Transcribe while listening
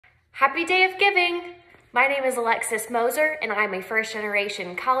Happy Day of Giving! My name is Alexis Moser, and I'm a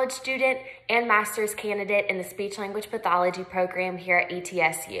first-generation college student and master's candidate in the speech-language pathology program here at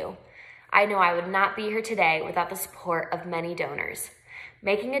ETSU. I know I would not be here today without the support of many donors.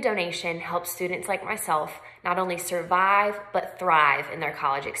 Making a donation helps students like myself not only survive, but thrive in their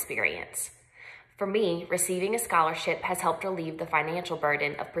college experience. For me, receiving a scholarship has helped relieve the financial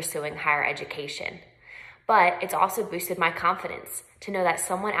burden of pursuing higher education. But it's also boosted my confidence to know that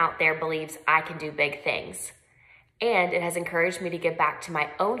someone out there believes I can do big things. And it has encouraged me to give back to my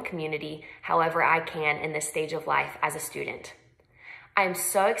own community however I can in this stage of life as a student. I am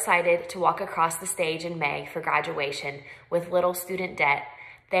so excited to walk across the stage in May for graduation with little student debt,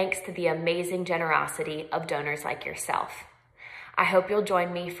 thanks to the amazing generosity of donors like yourself. I hope you'll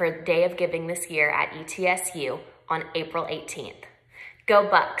join me for the Day of Giving this year at ETSU on April 18th. Go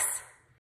Bucks!